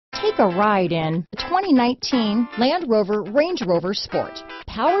Take a ride in the 2019 Land Rover Range Rover Sport.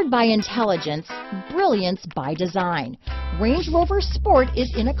 Powered by intelligence, brilliance by design, Range Rover Sport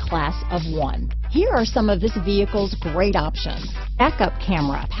is in a class of one. Here are some of this vehicle's great options: backup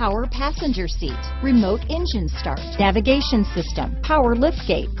camera, power passenger seat, remote engine start, navigation system, power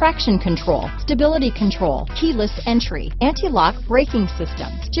liftgate, traction control, stability control, keyless entry, anti-lock braking system,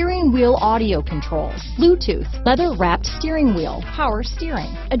 steering wheel audio controls, Bluetooth, leather-wrapped steering wheel, power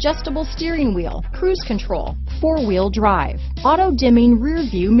steering, adjustable steering wheel, cruise control, four-wheel drive, auto-dimming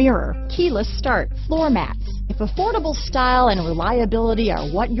rear-view mirror, keyless start, floor mats. If affordable style and reliability are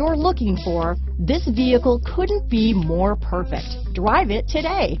what you're looking for, this vehicle couldn't be more perfect. Drive it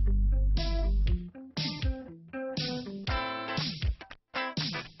today.